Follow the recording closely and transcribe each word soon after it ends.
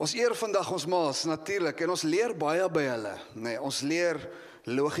Ons eer vandag ons ma's natuurlik en ons leer baie by hulle. Nee, ons leer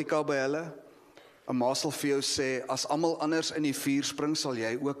logika by hulle. 'n Ma sal vir jou sê, as almal anders in die vuur spring, sal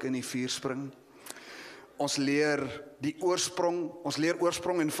jy ook in die vuur spring. Ons leer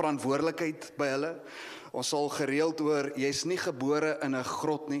oorsprong en verantwoordelikheid by hulle. Ons sal gereeld hoor, jy's nie gebore in 'n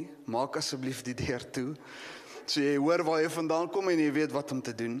grot nie, maak asseblief die deur toe. So jy hoor waar jy vandaan kom en jy weet wat om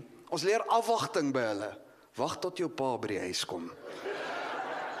te doen. Ons leer afwagting by hulle. Wag tot jou pa by die huis kom.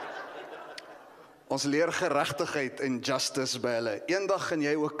 Ons leer geregtigheid en justice by hulle. Eendag gaan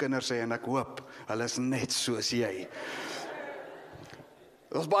jy ook kinders hê en ek hoop, hulle is net soos jy.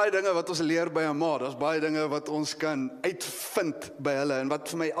 Daar's baie dinge wat ons leer by 'n ma, daar's baie dinge wat ons kan uitvind by hulle, en wat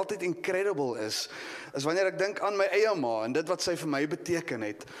vir my altyd incredible is wanneer ek dink aan my eie ma, en dit wat sy vir my beteken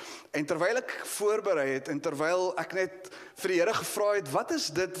het, en terwyl ek voorberei het, en terwyl ek net vir die Here gevra het, wat is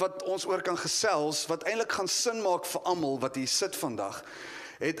dit wat ons oor kan gesels, wat eintlik gaan sin maak vir almal wat hier sit vandag,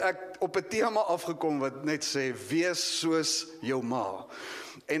 het ek op 'n tema afgekom wat net sê, wees soos jou ma.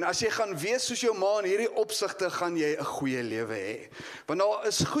 En as jy gaan wees soos jou ma in hierdie opsigte, gaan jy 'n goeie lewe hê. Want daar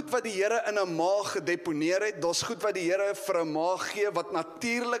is goed wat die Here in 'n ma gedeponeer het, daar's goed wat die Here vir 'n ma gee, wat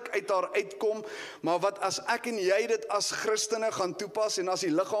natuurlik uit haar uitkom, maar wat as ek en jy dit as Christene gaan toepas, en as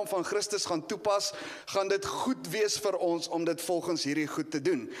die liggaam van Christus gaan toepas, gaan dit goed wees vir ons om dit volgens hierdie goed te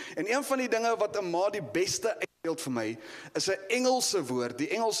doen. En een van die dinge wat 'n ma die beste uitbeeld vir my, is 'n Engelse woord. Die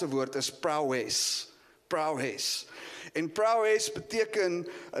Engelse woord is prowess. Prowess. En prowess beteken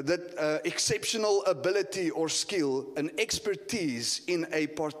that exceptional ability or skill and expertise in a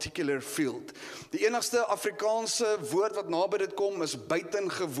particular field. Die enigste Afrikaanse woord wat naby dit kom is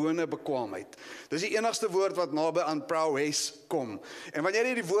buitengewone bekwaamheid. Dis die enigste woord wat naby aan prowess kom. En wanneer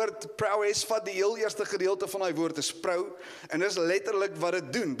jy die woord prowess vat, die heel eerste gedeelte van daai woord is prou, en dis letterlik wat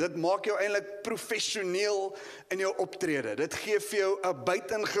dit doen. Dit maak jou eintlik professioneel in jou optrede. Dit gee vir jou 'n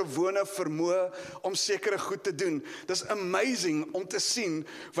buitengewone vermoë om sekere goed te doen. Dis amazing om te sien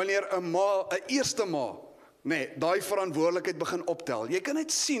wanneer 'n eerste ma, daai verantwoordelikheid begin optel. Jy kan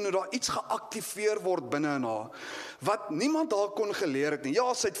net sien hoe daar iets geaktiveer word binne in haar, wat niemand haar kon geleer het nie.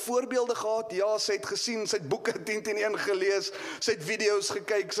 Ja, sy het voorbeelde gehad, ja, sy het gesien, sy het boeke 10-1 gelees, sy het video's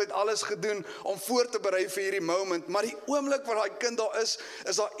gekyk, sy het alles gedoen om voor te berei vir hierdie moment, maar die oomblik waar daai kind daar is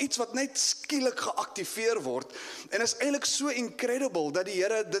daar iets wat net skielik geaktiveer word, en is eintlik so incredible, dat die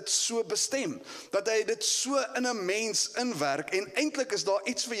Here dit so bestem, dat hy dit so in 'n mens inwerk, en eintlik is daar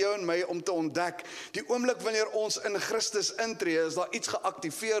iets vir jou en my om te ontdek, die oomblik wanneer ons in Christus intree, is daar iets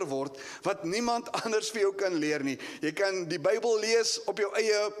geaktiveer word, wat niemand anders vir jou kan leer nie. Jy kan die Bybel lees op jou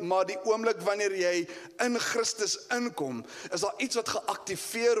eie, maar die oomblik wanneer jy in Christus inkom, is daar iets wat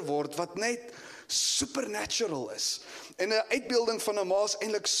geaktiveer word, wat net supernatural is. En 'n uitbeelding van 'n ma is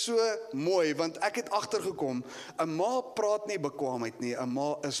eintlik so mooi, want ek het agtergekom, 'n ma praat nie bekwaamheid nie, 'n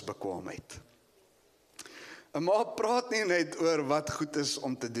ma is bekwaamheid. 'n Ma praat nie net oor wat goed is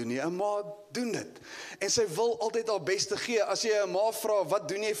om te doen nie, 'n ma doen dit. En sy wil altyd haar beste gee. As jy 'n ma vra, wat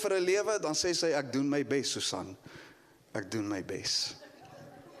doen jy vir 'n lewe? Dan sê sy, ek doen my bes, Susan. Ek doen my bes.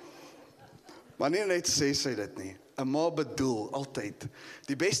 Maar nie net sê sy dit nie. 'n Ma bedoel altyd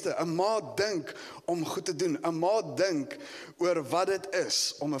die beste. 'n Ma dink om goed te doen. 'n Ma dink oor wat dit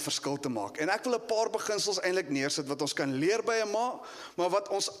is om 'n verskil te maak. En ek wil 'n paar beginsels eintlik neersit wat ons kan leer by 'n ma, maar wat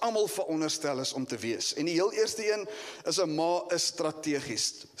ons almal veronderstel is om te wees. En die heel eerste een is 'n ma is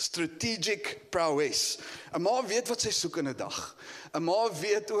strategies. Strategic prowess. 'n Ma weet wat sy soek in 'n dag. 'n Ma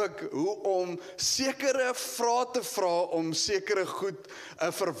weet ook hoe om sekere vrae te vra om sekere goed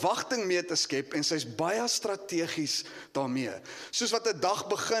 'n verwagting mee te skep, en sy's baie strategies daarmee. Soos wat 'n dag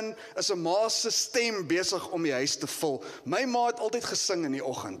begin, is 'n ma se stem besig om die huis te vul. My ma het altyd gesing in die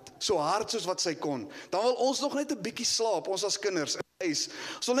oggend, so hard soos wat sy kon. Dan wil ons nog net 'n bietjie slaap, ons as kinders.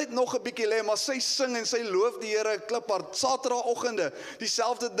 Ons wil net nog 'n bietjie lê, maar sy sing en sy loof die Here kliphard. Saterdagoggende,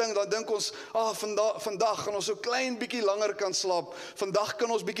 dieselfde ding, dan dink ons, vandag gaan ons so klein bietjie langer kan slaap. Vandag kan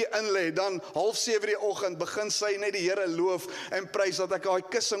ons bietjie inlê. Dan 6:30 die oggend begin sy net die Here loof en prys, dat ek daai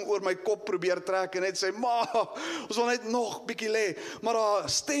kussing oor my kop probeer trek en net sê, ma, ons wil net nog bietjie lê. Maar haar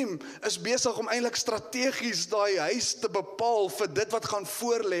stem is besig om eintlik strategies daai huis te bepaal vir dit wat gaan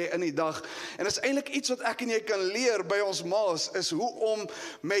voorlê in die dag. En is eintlik iets wat ek en jy kan leer by ons ma's, is hoe om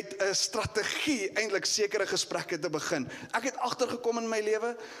met 'n strategie eintlik sekere gesprekke te begin. Ek het agtergekom in my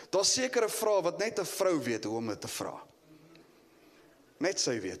lewe, daar's sekere vrae wat net 'n vrou weet hoe om dit te vra. Net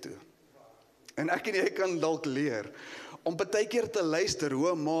sy weet hoe. En ek en jy kan dalk leer om baie keer te luister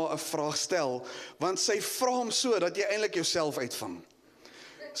hoe 'n ma 'n vraag stel, want sy vra hom so dat jy eintlik jouself uitvang.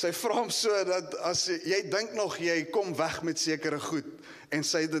 Sy vra hom so dat as jy dink nog jy kom weg met sekere goed en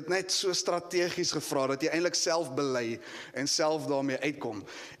sy het dit net so strategies gevra dat jy eintlik self bely en self daarmee uitkom.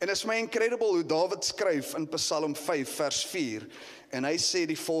 En is my incredible hoe Dawid skryf in Psalm 5 vers 4 en hy sê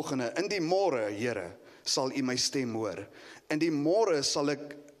die volgende: In die môre, Here, sal U my stem hoor. In die môre sal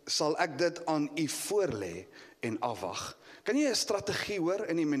ek dit aan U voorlê en afwag. Kan jy 'n strategie hoor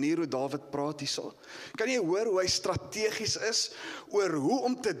in die manier hoe Dawid praat hierso? Kan jy hoor hoe hy strategies is oor hoe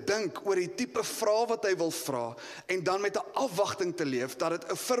om te dink oor die tipe vrae wat hy wil vra en dan met 'n afwagting te leef, dat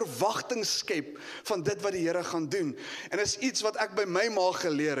dit 'n verwagting skep van dit wat die Here gaan doen. En is iets wat ek by my ma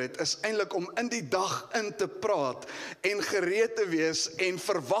geleer het, is eintlik om in die dag in te praat en gereed te wees en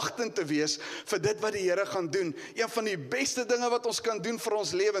verwagting te wees vir dit wat die Here gaan doen. Een van die beste dinge wat ons kan doen vir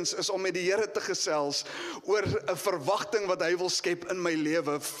ons lewens is om met die Here te gesels oor 'n verwagting wat hy wil skep in my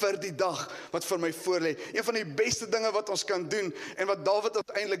lewe vir die dag wat vir my voorlê. Een van die beste dinge wat ons kan doen en wat Dawid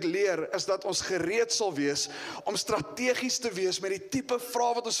uiteindelik leer, is dat ons gereed sal wees om strategies te wees met die tipe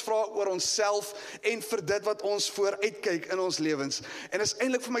vrae wat ons vra oor onsself en vir dit wat ons vooruitkyk in ons lewens. En is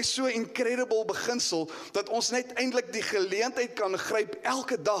eintlik vir my so incredible beginsel dat ons net eintlik die geleentheid kan gryp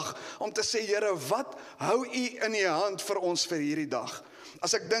elke dag om te sê, Here, wat hou U in U hand vir ons vir hierdie dag?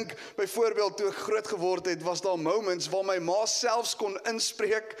 As ek dink, byvoorbeeld toe ek groot geword het, was daar moments waar my ma selfs kon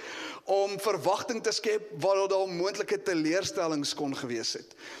inspreek om verwagting te skep waar daar moontlike teleurstellings kon gewees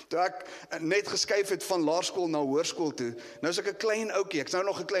het. Toe ek net geskuif het van laerskool na hoërskool toe, nou is ek 'n klein ouetjie, ek's nou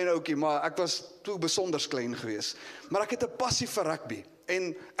nog 'n klein ouetjie, maar ek was toe besonders klein gewees. Maar ek het 'n passie vir rugby.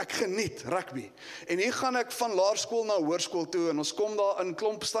 En ek geniet rugby. En hier gaan ek van laerskool na hoërskool toe en ons kom daar in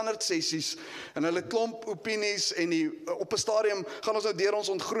klomp standaard sessies en hulle klomp opinies en op 'n stadium gaan ons nou deur ons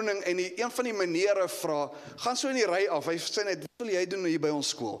ontgroening en een van die menere vra, gaan so in die ry af, hy sê net, wat wil jy doen hier by ons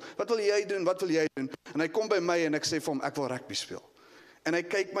skool? Wat wil jy doen? Wat wil jy doen? En hy kom by my en ek sê vir hom, ek wil rugby speel. En hy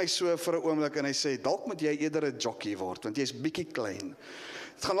kyk my so vir 'n oomblik en hy sê, dalk moet jy eerder 'n jockey word, want jy's bietjie klein.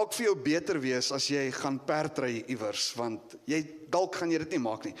 Het gaan ook vir jou beter wees as jy gaan perdry iewers, want dalk gaan jy dit nie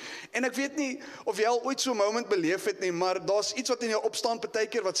maak nie. En ek weet nie of jy al ooit so 'n moment beleef het nie, maar daar's iets wat in jou opstaan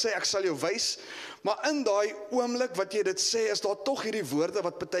partykeer wat sê, ek sal jou wys, maar in daai oomblik wat jy dit sê, is daar tog hierdie woorde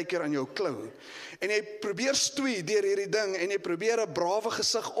wat partykeer aan jou klou. En jy probeer stoei deur hierdie ding, en jy probeer 'n brawe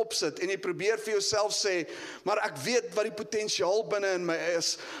gesig opsit, en jy probeer vir jouself sê, maar ek weet wat die potensiaal binne in my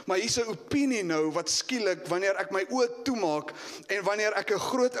is, maar hier's 'n opinie nou, wat skielik, wanneer ek my oë toemaak, en wanneer ek 'n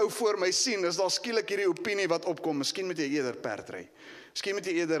groot ou voor my sien, is daar skielik hierdie opinie wat opkom, miskien moet jy eerder perdry. Miskien moet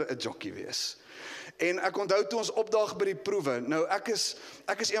jy eerder 'n jockey wees. En ek onthou toe ons opdaag by die proewe. Nou ek is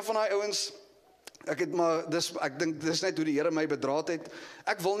een van daai ouens, ek dink dis net hoe die Here my bedraad het.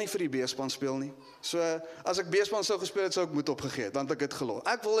 Ek wil nie vir die B-span speel nie. So as ek B-span sou gespeel het, sou ek moed opgegee het, want ek het gelos.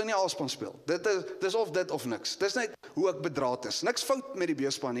 Ek wil in die A-span speel. Dis of dit of niks. Dis net hoe ek bedraad is. Niks fout met die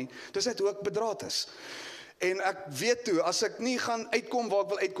B-span nie. Dis net hoe ek bedraad is. En ek weet toe, as ek nie gaan uitkom waar ek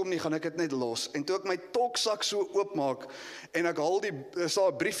wil uitkom nie, gaan ek dit net los. En toe ek my tolksak so oopmaak, en ek haal is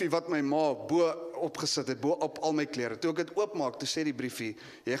daar 'n briefie wat my ma bo opgesit het, bo op al my klere. Toe ek dit oopmaak, toe sê die briefie,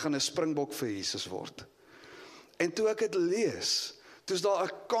 jy gaan 'n springbok vir Jesus word. En toe ek dit lees, toe is daar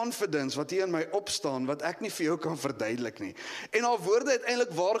 'n confidence wat hier in my opstaan, wat ek nie vir jou kan verduidelik nie. En haar woorde het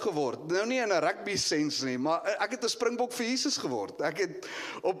eintlik waar geword. Nou nie in 'n rugby sens nie, maar ek het 'n springbok vir Jesus geword.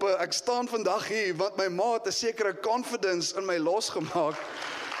 Ek staan vandag hier, want my ma het 'n sekere confidence in my losgemaak,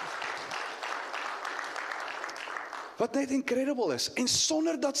 wat net incredible is. En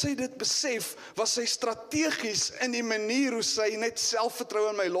sonder dat sy dit besef, was sy strategies in die manier hoe sy net selfvertroue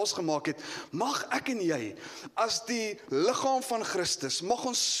in my losgemaak het. Mag ek en jy, as die liggaam van Christus, mag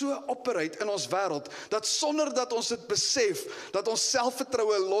ons so operate in ons wêreld, dat sonder dat ons dit besef, dat ons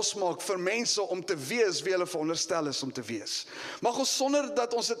selfvertroue losmaak vir mense om te wees wie hulle veronderstel is om te wees. Mag ons sonder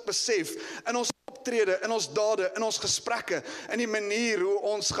dat ons dit besef, in ons optrede, in ons dade, in ons gesprekke, in die manier hoe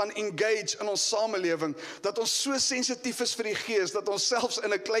ons gaan engage in ons samelewing, dat ons so sensitief is vir die Gees, dat ons selfs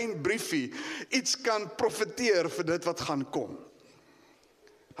in 'n klein briefie iets kan profeteer vir dit wat gaan kom.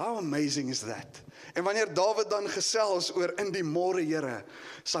 How amazing is that? En wanneer Dawid dan gesels oor in die môre, Here,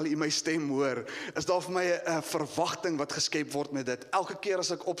 sal U my stem hoor, is daar vir my 'n verwagting wat geskep word met dit. Elke keer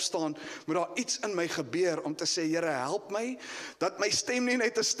as ek opstaan, moet daar iets in my gebeur om te sê, Here, help my, dat my stem nie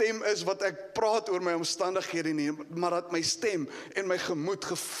net 'n stem is wat ek praat oor my omstandighede nie, maar dat my stem en my gemoed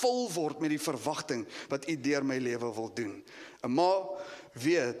gevul word met die verwagting wat U deur my lewe wil doen. 'n Ma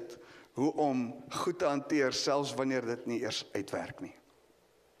weet hoe om goed te hanteer, selfs wanneer dit nie eers uitwerk nie.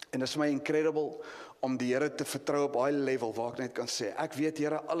 En dit is my incredible om die Here te vertrou op daai level waar ek net kan sê, ek weet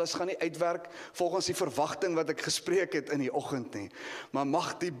Here, alles gaan nie uitwerk volgens die verwagting wat ek gespreek het in die oggend nie, maar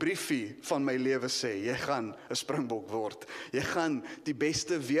mag die briefie van my lewe sê, jy gaan 'n springbok word, jy gaan die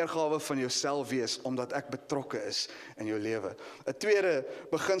beste weergawe van jouself wees, omdat ek betrokke is in jou lewe. 'n tweede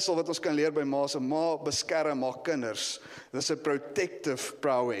beginsel wat ons kan leer by ma, is 'n ma beskerm haar kinders. Dis 'n protective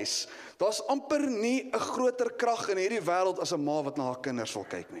prowess. Daar's amper nie 'n groter krag in hierdie wêreld as 'n ma wat na haar kinders wil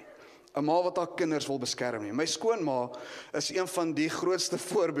kyk nie. 'n Ma wat haar kinders wil beskerm nie. My skoonma is een van die grootste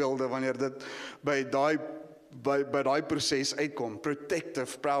voorbeelde wanneer dit by daai proses uitkom,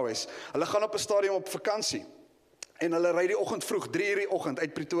 protective prowess. Hulle gaan op 'n stadium op vakansie. En hulle ry die oggend vroeg, 3:00 die oggend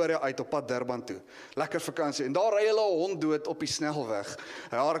uit Pretoria uit op pad Durban toe. Lekker vakansie. En daar ry hulle 'n hond dood op die snelweg.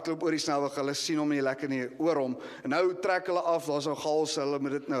 Hy hardloop oor die snelweg, hulle sien hom nie lekker nie oor hom. En nou trek hulle af, daar's 'n chaos, hulle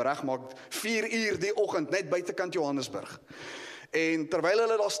moet dit nou regmaak. 4:00 die oggend net buitekant Johannesburg. En terwyl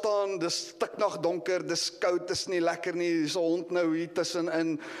hulle daar staan, dis stiknag donker, dis koud, dis nie lekker nie, dis 'n hond nou hier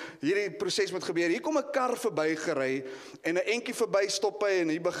tussenin. Hierdie proses moet gebeur. Hier kom 'n kar verby gery en 'n entjie verby stop hy en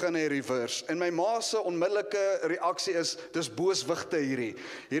hier begin hy reverse. En my ma se onmiddellike reaksie is, dis booswigte hierdie.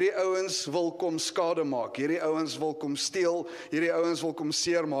 Hierdie ouens wil kom skade maak, hierdie ouens wil kom steel, hierdie ouens wil kom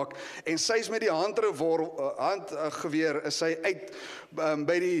seermaak. En sy's met die handgeweer is sy uit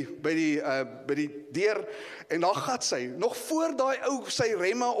by die deur en daar gat sy. Nog voor daai ou sy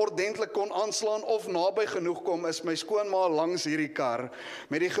remme ordentlik kon aanslaan of naby genoeg kom, is my skoonma langs hierdie kar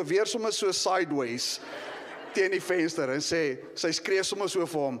met die geweer sommer so sideways teen die venster en sy skree sommer so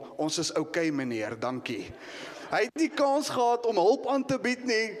vir hom, ons is okay meneer, dankie. Hy het nie kans gehad om hulp aan te bied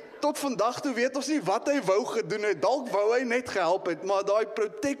nie. Tot vandag toe weet ons nie wat hy wou gedoen het. Dalk wou hy net gehelp het, maar daai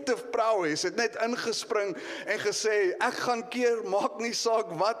protective prowess het net ingespring en gesê, ek gaan keer, maak nie saak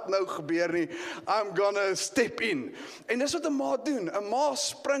wat nou gebeur nie. I'm gonna step in. En dis wat 'n ma doen. 'n Ma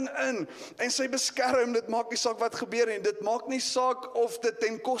spring in en sy beskerm, dit maak nie saak wat gebeur nie. Dit maak nie saak of dit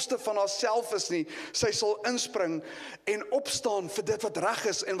ten koste van haarself is nie. Sy sal inspring en opstaan vir dit wat reg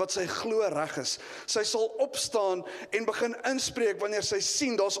is en wat sy glo reg is. Sy sal opstaan en begin inspreek wanneer sy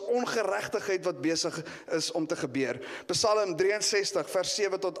sien daar's ongeregtigheid wat besig is om te gebeur. Psalm 63 vers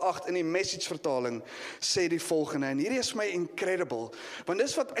 7 tot 8 in die Message vertaling sê die volgende, en hierdie is my incredible, want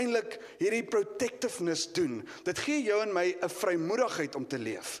dis wat eintlik hierdie protectiveness doen. Dit gee jou en my 'n vrymoedigheid om te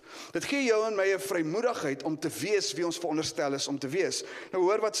leef. Dit gee jou en my 'n vrymoedigheid om te wees wie ons veronderstel is om te wees. Nou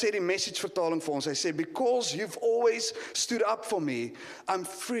hoor wat sê die Message vertaling vir ons. Hy sê, because you've always stood up for me, I'm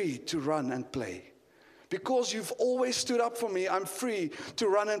free to run and play. Because you've always stood up for me, I'm free to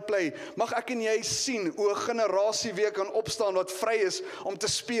run and play. Mag ek en jy sien hoe 'n generasie weer kan opstaan wat vry is om te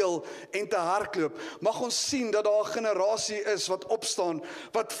speel en te hardloop. Mag ons sien dat daar 'n generasie is wat opstaan,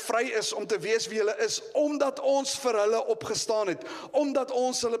 wat vry is om te wees wie hulle is, omdat ons vir hulle opgestaan het, omdat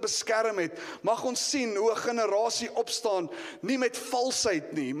ons hulle beskerm het. Mag ons sien hoe 'n generasie opstaan, nie met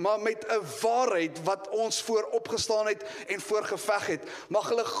valsheid nie, maar met 'n waarheid wat ons voor opgestaan het en voor geveg het. Mag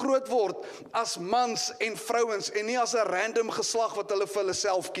hulle groot word as mans en vrouens en nie as 'n random geslag wat hulle vir hulle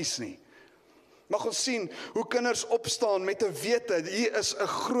self kies nie. Mag ons sien hoe kinders opstaan met 'n wete, hier is 'n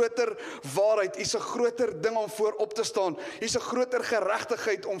groter waarheid, hier is 'n groter ding om voor op te staan, hier is 'n groter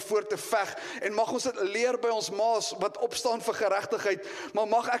geregtigheid om voor te veg, en mag ons dit leer by ons ma's wat opstaan vir geregtigheid, maar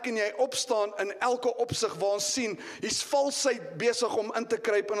mag ek en jy opstaan in elke opsig waar ons sien, hier's valsheid besig om in te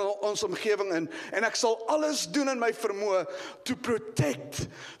kruip in ons omgewing in, en ek sal alles doen in my vermoë to protect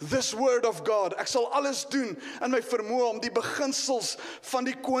this word of God. Ek sal alles doen in my vermoë om die beginsels van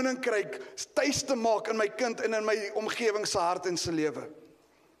die koninkryk tuis te maak in my kind en in my omgewing se hart en se lewe.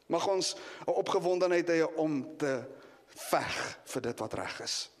 Mag ons 'n opgewondenheid hê om te veg vir dit wat reg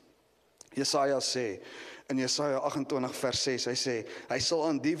is. Jesaja sê in Jesaja 28 vers 6, hy sê, hy sal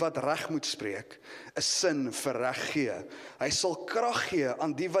aan die wat reg moet spreek, 'n sin vir reg gee. Hy sal krag gee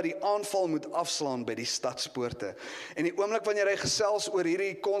aan die wat die aanval moet afslaan by die stadspoorte. En die oomblik wanneer hy gesels oor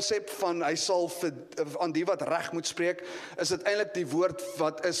hierdie konsep van hy sal aan die wat reg moet spreek, is dit eintlik die woord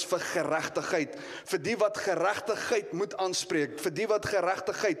wat is vir geregtigheid. Vir die wat geregtigheid moet aanspreek, vir die wat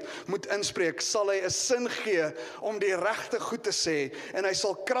geregtigheid moet inspreek, sal hy 'n sin gee om die regte goed te sê, en hy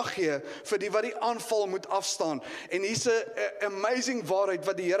sal krag gee vir die wat die aanval moet afstaan. En hier's 'n amazing waarheid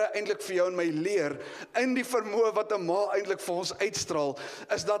wat die Here eintlik vir jou en my leer, in die vermoë wat 'n ma eintlik vir ons uitstraal,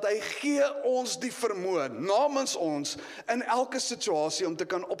 is dat hy gee ons die vermoë, namens ons, in elke situasie om te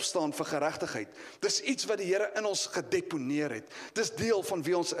kan opstaan vir geregtigheid. Dis iets wat die Here in ons gedeponeer het. Dis deel van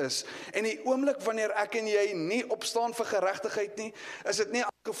wie ons is. En die oomblik wanneer ek en jy nie opstaan vir geregtigheid nie, is dit nie as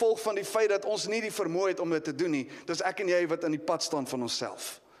gevolg van die feit dat ons nie die vermoë het om dit te doen nie. Dis ek en jy wat in die pad staan van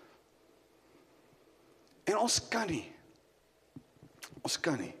onsself. En ons kan nie.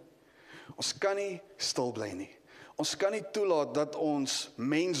 Ons kan nie stil bly nie. Ons kan nie toelaat dat ons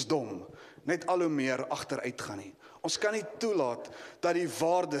mensdom net al hoe meer agteruit gaan nie. Ons kan nie toelaat dat die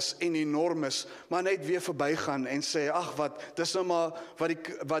waardes en die normes maar net weer verbygaan en sê, ag dis nou maar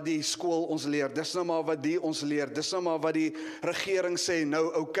wat die skool ons leer, dis nou maar wat die ons leer, dis nou maar wat die regering sê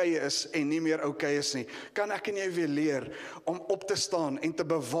nou okay is en nie meer okay is nie. Kan ek en jy weer leer om op te staan en te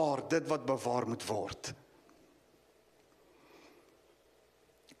bewaar dit wat bewaar moet word?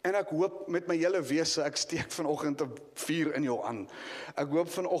 En ek hoop met my hele wese, ek steek vanoggend 'n vuur in jou aan. Ek hoop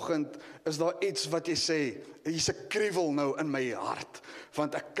vanoggend is daar iets wat jy sê, hier's 'n kriewel nou in my hart,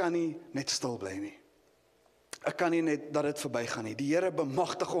 want ek kan nie net stil bly nie. Ek kan nie net dat dit verbygaan nie. Die Here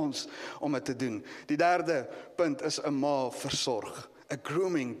bemagtig ons om dit te doen. Die derde punt is 'n ma versorg, 'n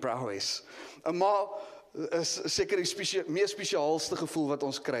grooming prowess. 'n Ma is seker die mees spesiaalste gevoel wat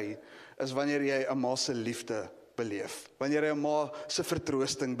ons kry, is wanneer jy 'n ma se liefde beleef, wanneer jy 'n ma se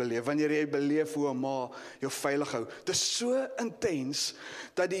vertroosting beleef, wanneer jy beleef hoe 'n ma jou veilig hou. Dit is so intens,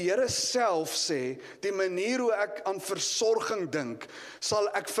 dat die Here self sê, die manier hoe ek aan versorging dink, sal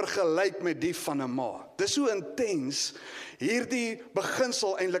ek vergelyk met die van 'n ma. Dit is so intens, hierdie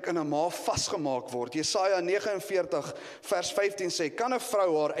beginsel eintlik in 'n ma vasgemaak word. Jesaja 49 vers 15 sê, kan 'n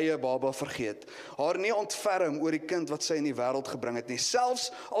vrou haar eie baba vergeet, haar nie ontferm oor die kind wat sy in die wêreld gebring het nie.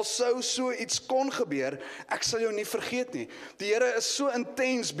 Selfs al sou so iets kon gebeur, ek sal jou nie vergeet nie. Die Here is so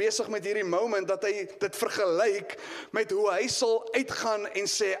intens besig met hierdie moment, dat hy dit vergelyk met hoe hy sal uitgaan en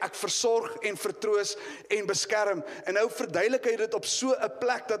sê, ek versorg en vertroos en beskerm. En nou verduidelik hy dit op so 'n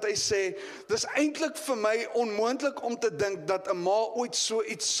plek dat hy sê, dis eintlik vir my onmoontlik om te dink dat 'n ma ooit so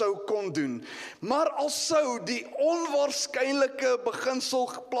iets sou kon doen. Maar al sou die onwaarskynlike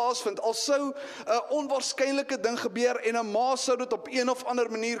beginsel plaasvind, al sou 'n onwaarskynlike ding gebeur en 'n ma sou dit op een of ander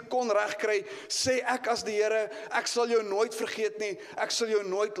manier kon regkry, sê ek as die Here, ek sal jou nooit vergeet nie, ek sal jou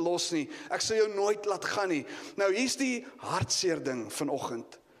nooit los nie, ek sal jou nooit laat gaan nie. Nou hier's die hartseer ding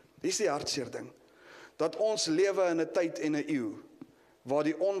vanoggend. Hier's die hartseer ding, dat ons lewe in 'n tyd en 'n eeu waar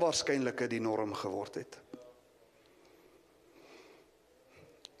die onwaarskynlike die norm geword het.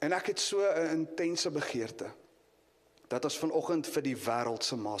 En ek het so 'n intense begeerte dat ons vanoggend vir die wêreld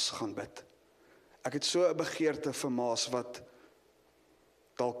se ma's gaan bid. Ek het so 'n begeerte vir ma's wat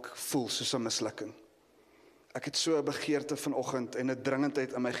dalk voel soos 'n mislukking. Ek het so 'n begeerte vanoggend en 'n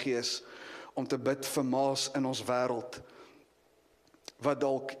dringendheid in my gees om te bid vir ma's in ons wêreld wat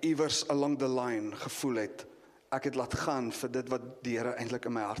dalk iewers along the line gevoel het, ek het laat gaan vir dit wat die Here eintlik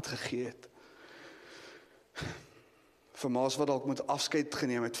in my hart gegee het. Vir ma's wat dalk moet afskeid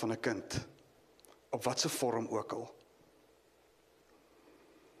geneem het van 'n kind, op watse vorm ook al.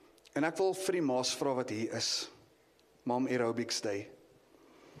 En ek wil vir die ma's vra wat hier is, Mom Aerobics Day.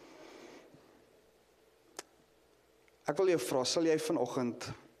 Ek wil jou vra, sal jy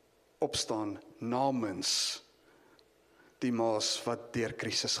vanoggend opstaan namens die ma's wat deur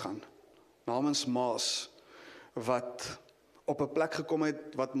krisis gaan? Namens ma's wat op 'n plek gekom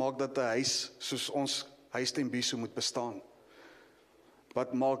het wat maak dat 'n huis soos ons huis ten Biso moet bestaan.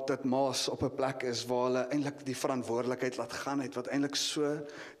 Wat maak dat ma's op 'n plek is waar hulle eintlik die verantwoordelikheid laat gaan het, wat eintlik so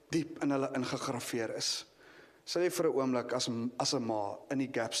diep in hulle ingegraveer is. Sal jy vir 'n oomblik as 'n ma in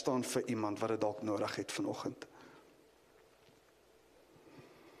die gap staan vir iemand wat dit dalk nodig het vanoggend?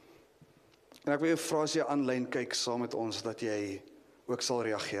 En ek wil jou vra as jy aanlyn kyk saam met ons, dat jy ook sal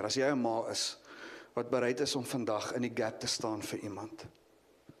reageer. As jy 'n ma is wat bereid is om vandag in die gap te staan vir iemand.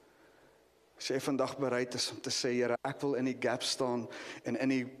 As jy vandag bereid is om te sê, Here, ek wil in die gap staan en in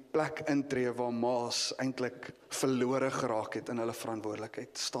die plek intree waar ma's eintlik verlore geraak het in hulle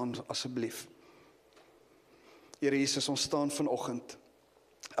verantwoordelikheid. Staan asseblief. Here Jesus, ons staan vanoggend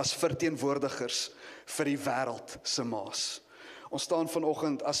as verteenwoordigers vir die wêreld se ma's. Ons staan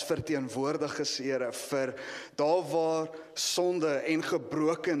vanoggend as verteenwoordigers, Here, vir daar waar sonde en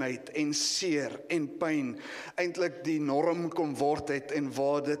gebrokenheid en seer en pyn eintlik die norm kom word het en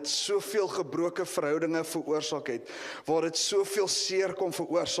waar dit soveel gebroke verhoudinge veroorsaak het, waar dit soveel seer kom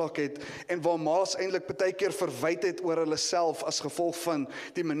veroorsaak het en waar ma's eintlik baie keer verwyd het oor hulle self as gevolg van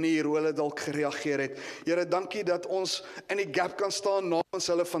die manier hoe hulle dalk gereageer het. Here, dankie dat ons in die gap kan staan namens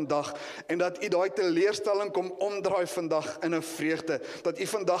hulle vandag en dat U daai teleurstelling kom omdraai vandag in 'n vreugde, dat U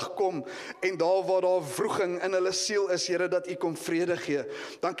vandag kom en daar waar daar wroging in hulle siel is, Here, dat U kom vrede gee.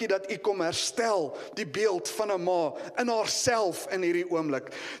 Dankie dat U kom herstel die beeld van 'n ma in haarself in hierdie oomblik.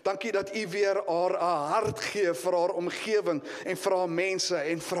 Dankie dat U weer haar 'n hart gee vir haar omgewing en vir haar mense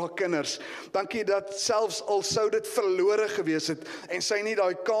en vir haar kinders. Dankie dat selfs al sou dit verlore gewees het en sy nie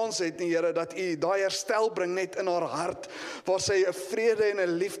daai kans het nie, Here, dat U daai herstel bring net in haar hart, waar sy 'n vrede en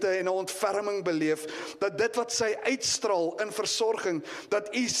 'n liefde en 'n ontferming beleef, dat dit wat sy uitstraal in versorging, dat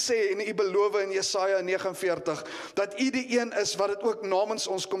U sê en U beloof in Jesaja 49, dat U die een is wat dit ook namens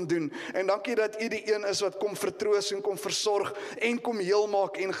ons kom doen. En dankie dat U die een is wat kom vertroos en kom versorg en kom heel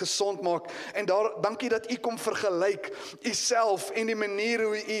maak en gesond maak. En dankie dat U kom vergelyk U self en die manier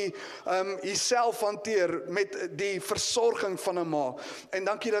hoe U U self hanteer met die versorging van 'n ma. En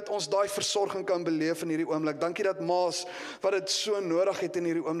dankie dat ons daai versorging kan beleef in hierdie oomblik. Dankie dat ma's wat dit so nodig het in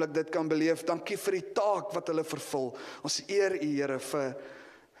hierdie oomblik dit kan beleef. Dankie vir die taak wat hulle vervul. Ons eer U, Here, vir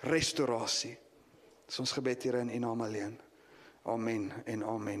restaurasie. Dis ons gebed, Here, in U naam alleen. Amen en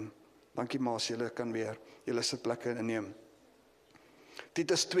amen. Dankie ma's, julle kan weer julle sitplekke inneem.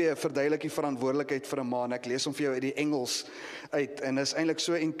 Titus 2 verduidelik die verantwoordelikheid vir 'n ma, en ek lees hom vir jou uit die Engels uit, en is eintlik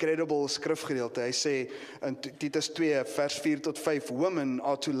so incredible skrifgedeelte. Hy sê in Titus 2 vers 4 tot 5, women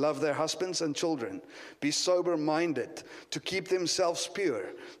are to love their husbands and children, be sober-minded, to keep themselves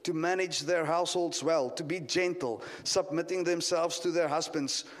pure, to manage their households well, to be gentle, submitting themselves to their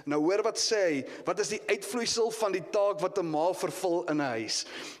husbands. Nou hoor wat sê hy, wat is die uitvloeisel van die taak wat 'n ma vervul in 'n huis?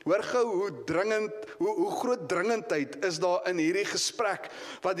 Hoor gou hoe groot dringendheid is daar in hierdie gesprek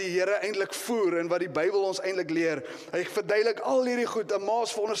wat die Here eintlik voer en wat die Bybel ons eintlik leer. Hy verduidelik al hierdie goed. 'n Ma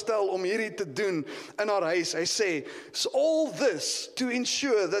is veronderstel om hierdie te doen in haar huis. Hy sê, so all this to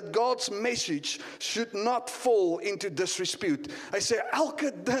ensure that God's message should not fall into disrepute. Hy sê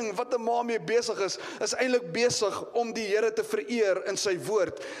elke ding wat 'n ma mee besig is eintlik besig om die Here te vereer in sy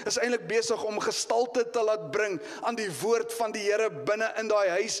woord. Is eintlik besig om gestalte te laat bring aan die woord van die Here binne in daai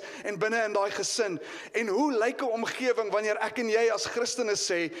huis en binne in daai gesin. En hoe lyk 'n omgewing wanneer ek en jy as Christene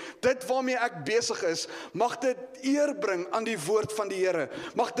sê, dit waarmee ek besig is, mag dit eer bring aan die woord van die Here.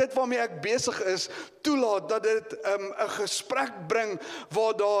 Mag dit waarmee ek besig is, toelaat dat dit 'n gesprek bring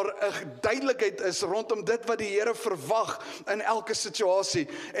waar daar 'n duidelikheid is rondom dit wat die Here verwag in elke situasie.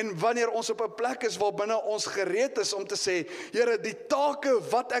 En wanneer ons op 'n plek is waar binne ons gereed is om te sê, Here, die take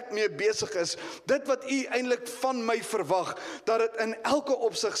wat ek mee besig is, dit wat U eintlik van my verwag, dat dit in elke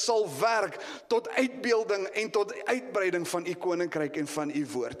opsig sal werk tot uitbeelding en tot uitbreiding van U koninkryk en van U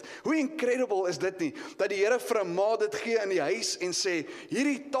woord. Hoe incredible is dit nie, dat die Here vir 'n ma dit gee in die huis en sê,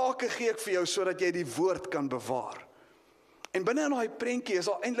 hierdie take gee ek vir jou sodat jy die woord kan bewaar. En binne in daai prentjie is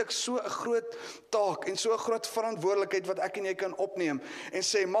daar eintlik so 'n groot taak en so 'n groot verantwoordelikheid wat ek en jy kan opneem en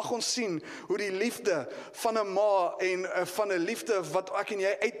sê, mag ons sien hoe die liefde van 'n ma en van 'n liefde wat ek en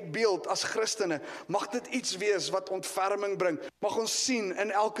jy uitbeeld as Christene, mag dit iets wees wat ontferming bring. Mag ons sien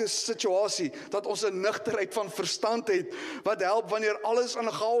in elke situasie dat ons 'n nugterheid van verstand het wat help wanneer alles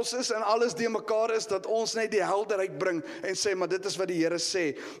in chaos is en alles de mekaar is, dat ons net die helderheid bring en sê, maar dit is wat die Here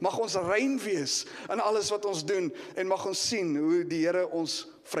sê. Mag ons rein wees in alles wat ons doen en mag ons sien hoe die Here ons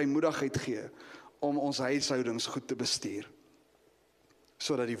vrymoedigheid gee om ons huishoudings goed te bestuur,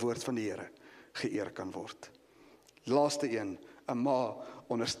 sodat die woord van die Here geëer kan word. Laaste een, 'n ma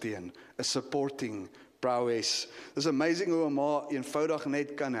ondersteun, 'n supporting prowess. It's amazing hoe 'n ma eenvoudig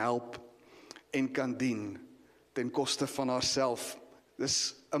net kan help en kan dien ten koste van haarself.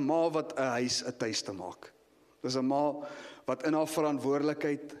 Dis 'n ma wat 'n huis 'n tuiste maak. Dis 'n ma wat in haar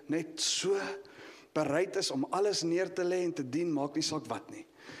verantwoordelikheid net so bereid is om alles neer te lê en te dien, maak nie saak wat nie.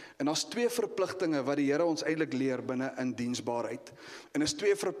 En daar's twee verpligtinge wat die Here ons eintlik leer binne in diensbaarheid. En is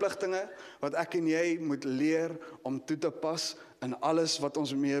twee verpligtinge wat ek en jy moet leer om toe te pas in alles wat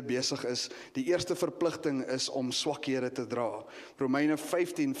ons mee besig is. Die eerste verpligting is om swakhede te dra. Romeine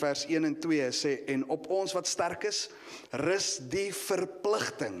 15 vers 1 en 2 sê, en op ons wat sterk is, rus die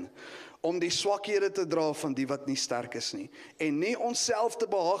verpligting om die swakhede te dra van die wat nie sterk is nie. En nie onsself te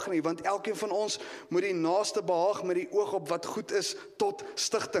behaag nie, want elkeen van ons moet die naaste behaag met die oog op wat goed is tot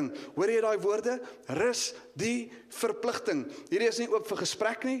stigting. Hoor jy daai woorde? Rus die verpligting. Hierdie is nie oop vir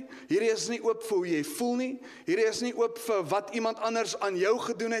gesprek nie. Hierdie is nie oop vir hoe jy voel nie. Hierdie is nie oop vir wat iemand anders aan jou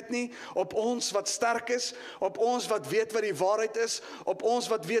gedoen het nie. Op ons wat sterk is, op ons wat weet wat die waarheid is, op ons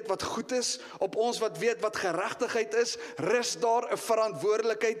wat weet wat goed is, op ons wat weet wat geregtigheid is, rus daar 'n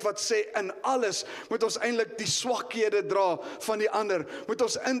verantwoordelikheid wat sê, in alles moet ons eintlik die swakhede dra van die ander. Moet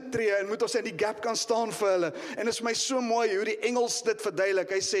ons intree en moet ons in die gap kan staan vir hulle. En dit is my so mooi hoe die Engels dit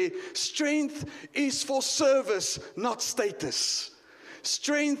verduidelik. Hy sê, strength is for service, not status.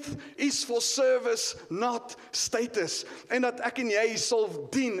 Strength is for service, not status. En dat ek en jy sal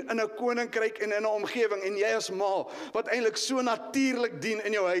dien in 'n koninkryk en in 'n omgewing, en jy as ma, wat eintlik so natuurlik dien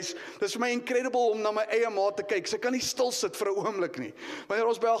in jou huis. Dit is vir my incredible om na my eie ma te kyk. Sy kan nie stil sit vir 'n oomblik nie. Wanneer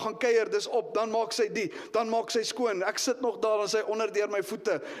ons by haar gaan kuier, dis op, dan maak sy die, dan maak sy skoon. Ek sit nog daar en sy onder deur my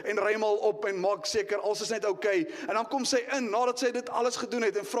voete en ruim al op en maak seker alles is net okay. En dan kom sy in nadat sy dit alles gedoen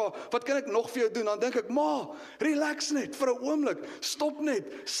het en vra, wat kan ek nog vir jou doen? Dan dink ek, ma, relax net vir 'n oomblik. Stop stop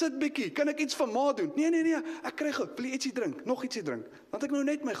net, sit bietjie, kan ek iets vir ma doen? Nee, ek kry gou, wil jy ietsie drink, nog ietsie drink, want ek nou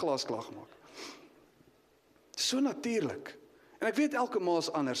net my glas klaar gemaak. So natuurlik. En ek weet elke ma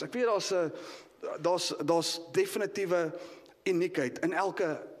is anders, ek weet daar's definitiewe uniekheid in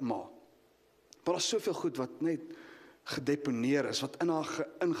elke ma. Maar daar's soveel goed wat net gedeponeer is, wat in haar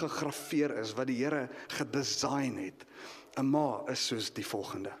ingegrafeer is, wat die Here gedesign het. 'n Ma is soos die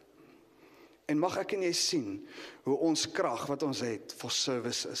volgende. En mag ek en jy sien hoe ons krag wat ons het vir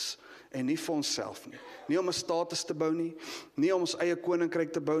service is, en nie vir onsself nie. Nie om 'n status te bou nie, nie om ons eie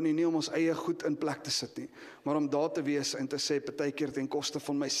koninkryk te bou nie, nie om ons eie goed in plek te sit nie, maar om daar te wees en te sê, partykeer ten koste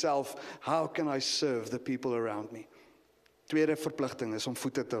van myself, how can I serve the people around me? Tweede verpligting is om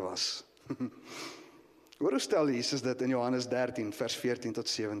voete te was. Hoe stel Jesus dit in Johannes 13, vers 14 tot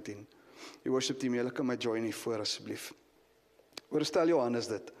 17? Die worship team, julle kan my join hier voor asseblief. Hoe stel Johannes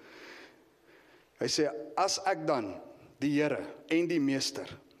dit? Hy sê, as ek dan, die Here en die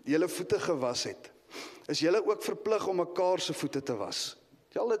Meester, julle voete gewas het, is julle ook verplig om mekaar se voete te was.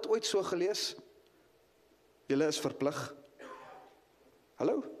 Het jy al dit ooit so gelees? Julle is verplig.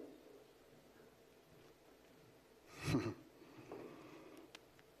 Hallo?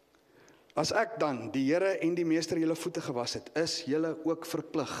 As ek dan, die Here en die Meester julle voete gewas het, is julle ook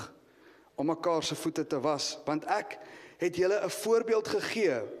verplig om mekaar se voete te was, want ek het julle 'n voorbeeld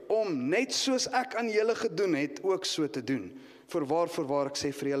gegee om net soos ek aan julle gedoen het, ook so te doen. Voorwaar ek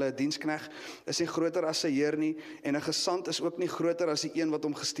sê vir julle, 'n dienskneg is nie groter as sy heer nie, en 'n gesant is ook nie groter as die een wat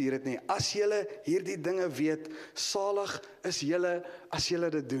hom gestuur het nie. As julle hierdie dinge weet, salig is julle as julle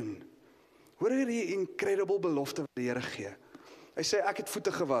dit doen. Hoor hierdie incredible belofte wat die Here gee. Hy sê, ek het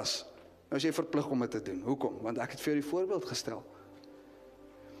voete gewas. Nou is jy verplig om dit te doen. Hoekom? Want ek het vir jou die voorbeeld gestel.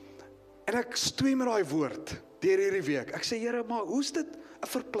 En ek stoei met daai woord deur hierdie week. Ek sê, Here, maar hoe's dit 'n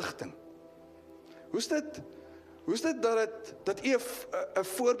verpligting? Hoe's dit dat U 'n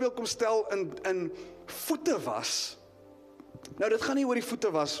voorbeeld kom stel in voete was? Nou, dit gaan nie oor die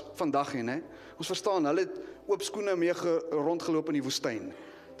voete was vandag nie, né? Ons verstaan, hulle het oop skoene mee rondgeloop in die woestyn.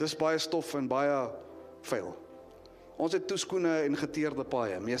 Dis baie stof en baie vuil. Ons het toeskoene en geteerde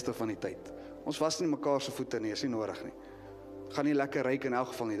paaie, meeste van die tyd. Ons was nie mekaar se voete nie, is nie nodig nie. Gaan nie lekker ryk in elk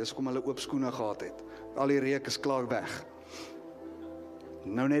geval nie, dis kom hulle oop skoene gehad het. Al die reuk is klaar weg.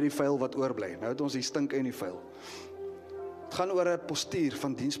 Nou net die vuil wat oorbly, nou het ons die stink en die vuil. Het gaan oor 'n postuur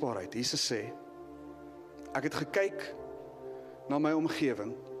van diensbaarheid. Jesus sê, ek het gekyk na my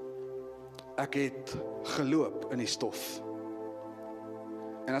omgewing, ek het geloop in die stof.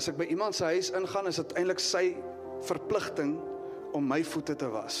 En as ek by iemand se huis ingaan, is dit eintlik sy verpligting om my voete te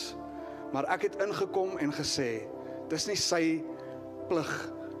was. Maar ek het ingekom en gesê, dis nie sy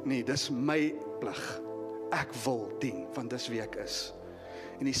plig nie, dis my plig. Ek wil dien, want dis wie ek is.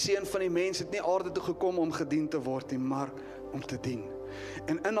 En die seun van die mens het nie aarde toe gekom om gedien te word nie, maar om te dien.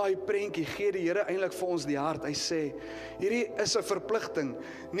 En in daai prentjie gee die Here eintlik vir ons die hart. Hy sê, hierdie is 'n verpligting,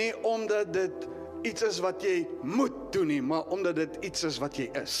 nie omdat dit iets is wat jy moet doen nie, maar omdat dit iets is wat jy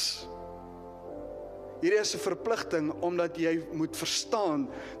is. Hierdie is 'n verpligting omdat jy moet verstaan,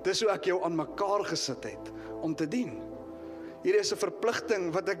 dis hoe ek jou aan mekaar gesit het, om te dien. Hierdie is 'n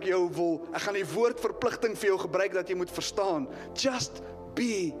verpligting wat ek gaan die woord verpligting vir jou gebruik, dat jy moet verstaan, just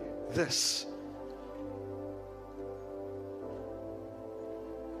be this.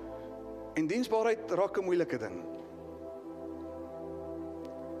 En diensbaarheid raak 'n moeilike ding.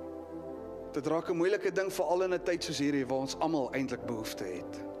 Dit raak 'n moeilike ding, veral in 'n tyd soos hierdie, waar ons almal eintlik behoefte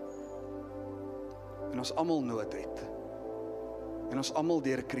het. En ons almal nood het. En ons almal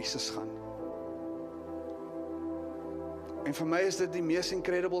deur 'n krisis gaan. En vir my is dit die mees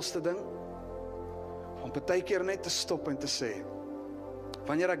incredibelste ding, om partykeer net te stop en te sê,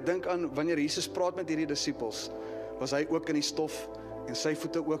 wanneer ek dink aan, wanneer Jesus praat met hierdie disippels, was hy ook in die stof, en sy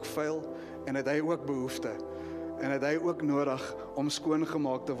voete ook vuil, en het hy ook behoefte, en het hy ook nodig om skoon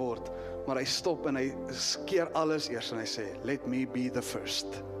gemaak te word, maar hy stop en hy keer alles eers, en hy sê, let me be the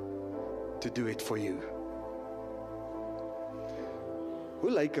first to do it for you.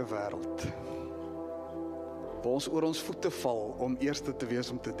 Hoe lyk 'n wêreld waar ons oor ons voete val om eerste te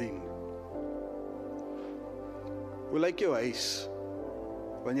wees om te dien? Hoe lyk jou huis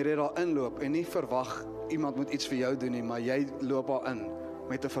wanneer jy daar inloop en nie verwag iemand moet iets vir jou doen nie, maar jy loop daar in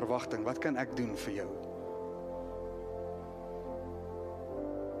met 'n verwagting, wat kan ek doen vir jou?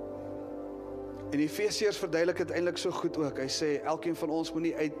 En Efesiërs verduidelik dit eintlik so goed ook. Hy sê, elkeen van ons moet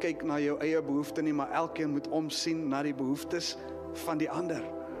nie uitkyk na jou eie behoefte nie, maar elkeen moet omsien na die behoeftes van die ander.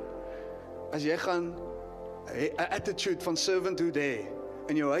 As jy gaan 'n attitude van servanthood hê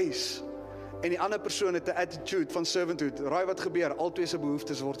in jou huis, en die ander persoon het 'n attitude van servanthood, raai wat gebeur? Albei se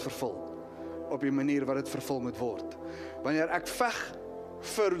behoeftes word vervul op die manier wat dit vervul moet word. Wanneer ek veg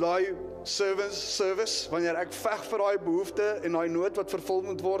vir daai service, wanneer ek veg vir daai behoefte en daai nood wat vervul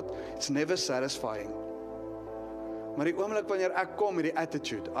moet word, it's never satisfying. Maar die oomblik wanneer ek kom met die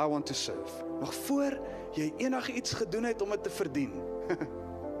attitude, I want to serve, nog voor jy enige iets gedoen het om dit te verdien,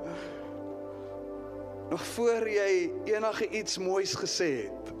 nog voor jy enige iets moois gesê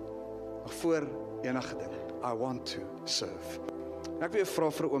het, nog voor enige ding, I want to serve. Ek wil jou vra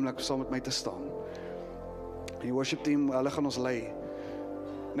vir 'n oomblik saam met my te staan. Die worship team, hulle gaan ons lei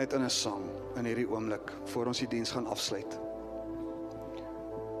net in 'n sang in hierdie oomblik voor ons die diens gaan afsluit.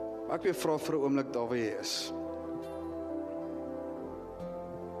 Maar ek wil jou vra vir 'n oomblik daar waar jy is.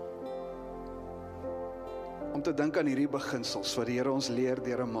 Om te dink aan hierdie beginsels wat die Here ons leer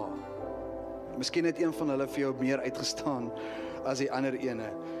deur 'n ma. Miskien het een van hulle vir jou meer uitgestaan as die ander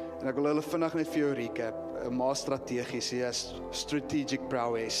ene. En ek wil hulle vinnig net vir jou recap. 'n Ma strategies, sy is strategic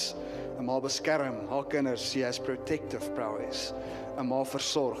prowess. 'n Ma beskerm haar kinders, sy is protective prowess. 'n Ma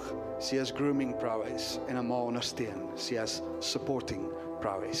versorg, sy is grooming prowess. En 'n ma ondersteun, sy is supporting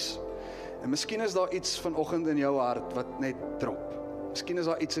prowess. En miskien is daar iets vanoggend in jou hart wat net drop. Miskien is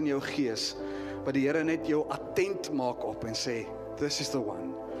daar iets in jou gees wat die Here net jou attent maak op en sê, this is the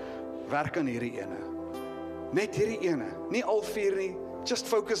one. Werk aan hierdie ene. Net hierdie ene, nie al vier nie. Just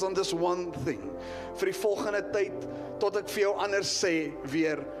focus on this one thing. Vir die volgende tyd, tot ek vir jou anders sê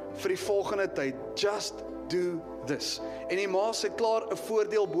weer, vir die volgende tyd, just do this. En die ma's het klaar 'n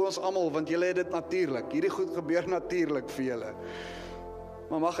voordeel bo ons almal, want julle het dit natuurlik. Hierdie goed gebeur natuurlik vir julle.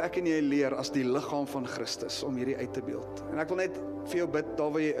 Maar mag ek en jy leer as die liggaam van Christus om hierdie uit te beeld. En ek wil net vir jou bid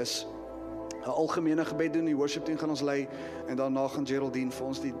daar waar jy is. 'n algemene gebed doen, die worship team gaan ons lei, en daarna gaan Geraldine vir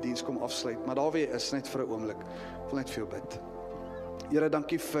ons die diens kom afsluit. Maar daar waar jy is, net vir 'n oomblik, ek wil net vir jou bid. Here,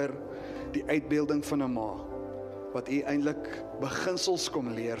 dankie vir die uitbeelding van 'n ma, wat U eintlik beginsels kom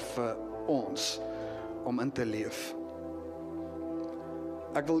leer vir ons, om in te leef.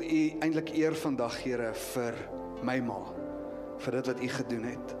 Ek wil U eintlik eer vandag, Here, vir my ma, vir dit wat U gedoen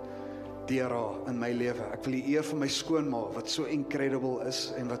het, deur haar in my lewe. Ek wil U eer vir my skoonma, wat so incredible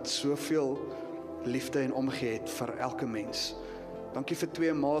is, en wat soveel liefde en omgee het vir elke mens. Dankie vir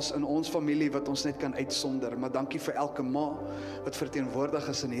 2 ma's in ons familie wat ons net kan uitsonder, maar dankie vir elke ma wat verteenwoordig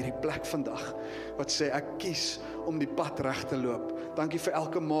is in hierdie plek vandag, wat sê ek kies om die pad reg te loop. Dankie vir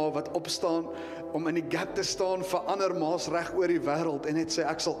elke ma wat opstaan om in die gap te staan vir ander ma's reg oor die wêreld en net sê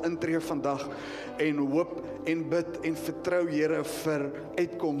ek sal intree vandag en hoop en bid en vertrou, Here, vir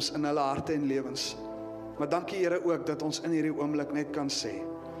uitkoms in hulle harte en lewens. Maar dankie, Here, ook dat ons in hierdie oomblik net kan sê,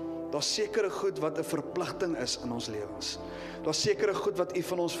 daar's sekere goed wat 'n verpligting is in ons lewens. Daar's sekere goed wat U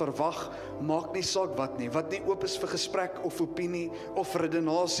van ons verwag, maak nie saak wat nie oop is vir gesprek of opinie of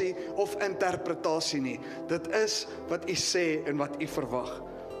redenasie of interpretasie nie. Dit is wat U sê en wat U verwag.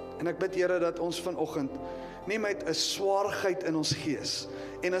 En ek bid, Here, dat ons vanoggend nie met 'n swaarheid in ons gees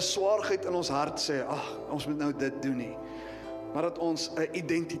en 'n swaarheid in ons hart sê, ag, ons moet nou dit doen nie, maar dat ons 'n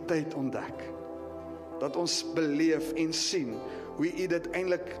identiteit ontdek. Dat ons beleef en sien hoe U dit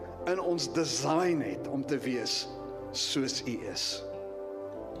eintlik in ons design het om te wees soos U is.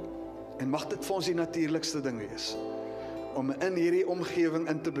 En mag dit vir ons die natuurlikste ding wees, om in hierdie omgewing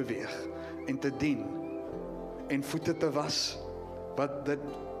in te beweeg en te dien en voete te was, wat dit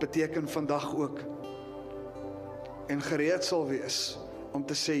beteken vandag ook, en gereed sal wees om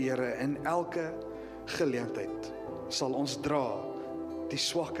te sê, Here, in elke geleentheid sal ons dra die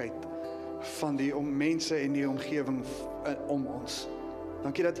swakheid van die mense en die omgewing om ons.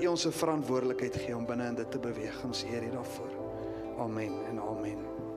 Dankie dat U ons 'n verantwoordelikheid gee om binne in dit te beweeg. Ons eer U daarvoor. Amen en amen.